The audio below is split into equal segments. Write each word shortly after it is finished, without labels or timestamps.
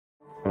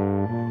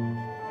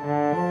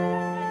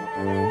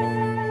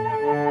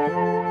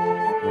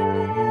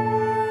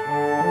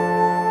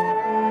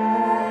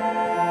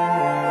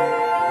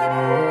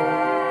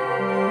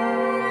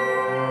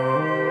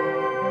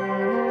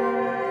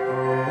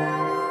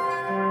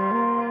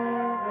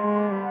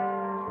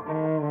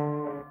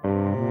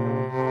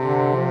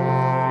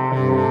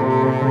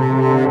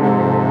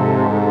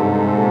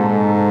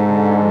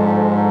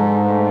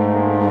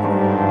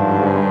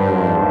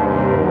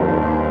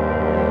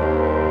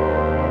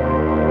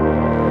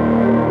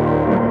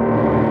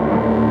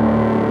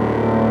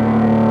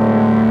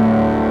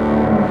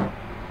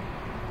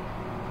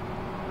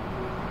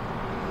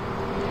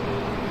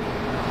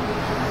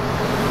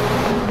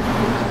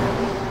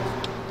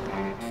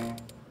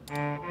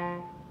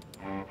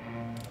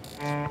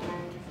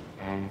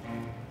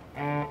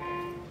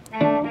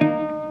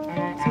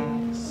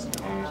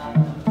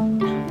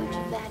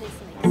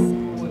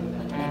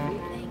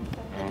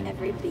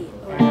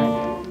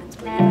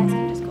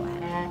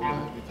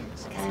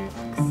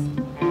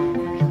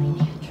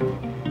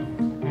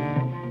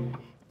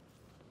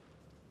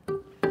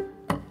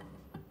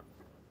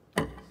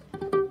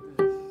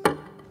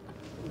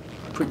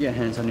Put your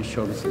hands on your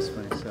shoulders this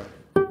way, so.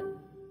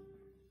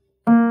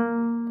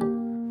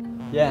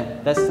 Yeah,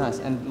 that's nice,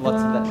 and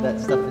lots of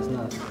that stuff is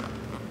nice.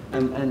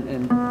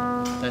 And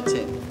that's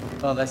it.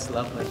 Oh, that's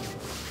lovely.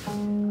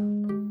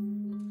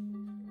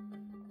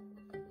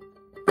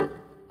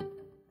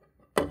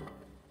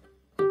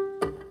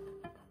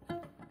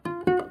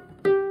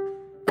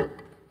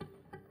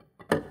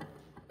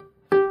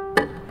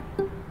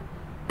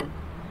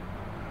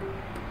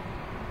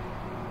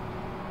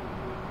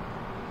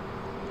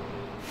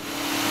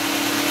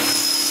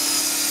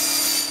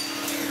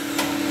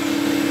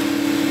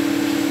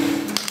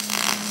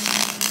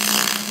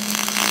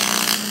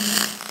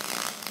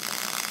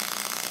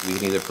 We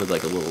can either put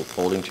like a little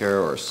folding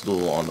chair or a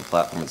stool on the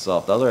platform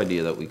itself. The other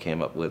idea that we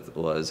came up with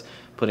was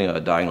putting a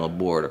diagonal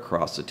board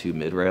across the two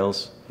mid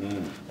rails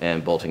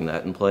and bolting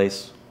that in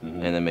place,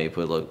 and then maybe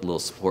put a little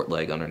support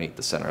leg underneath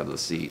the center of the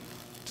seat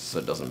so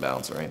it doesn't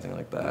bounce or anything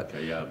like that.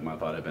 Okay, yeah, my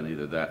thought had been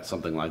either that,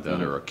 something like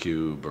that, or a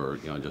cube, or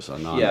just a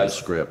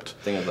nondescript,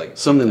 like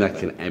something that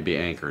can be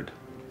anchored.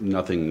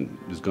 Nothing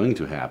is going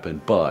to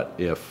happen, but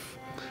if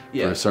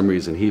for some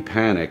reason he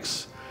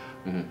panics,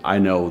 I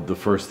know the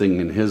first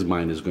thing in his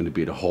mind is going to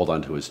be to hold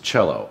onto his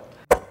cello.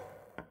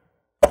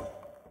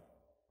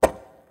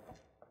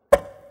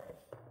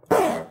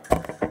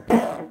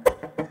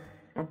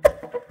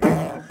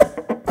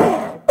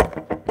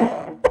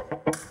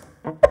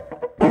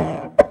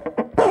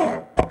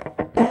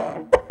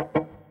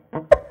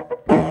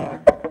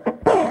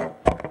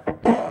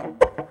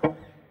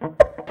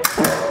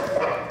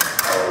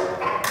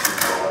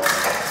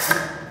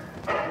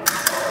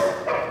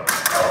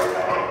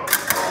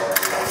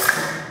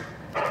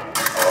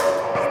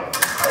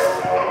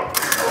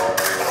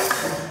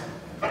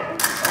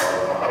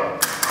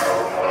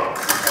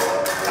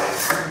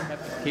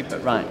 Keep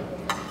it right.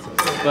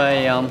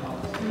 Play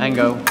and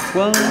go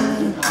one.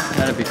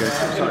 That'd be good.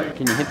 Sorry.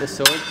 Can you hit the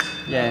swords?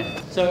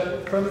 Yeah.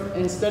 So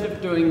instead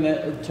of doing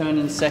the turn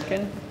in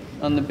second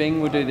on the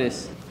bing, we'll do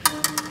this.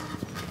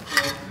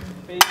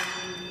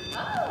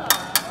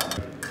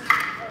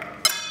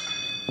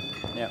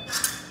 Yeah.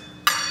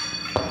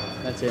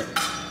 That's it.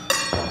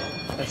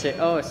 That's it.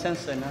 Oh, it sounds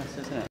so nice,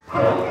 doesn't it?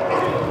 1, 2,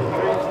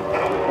 3,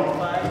 4,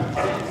 5,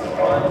 6,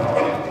 1,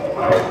 2,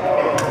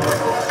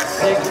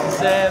 6,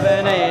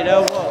 7, 8.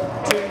 Oh, 1,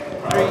 2,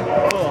 3,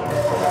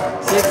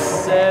 4. 6,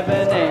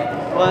 7, 8.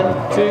 1,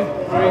 2,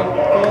 3,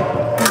 4.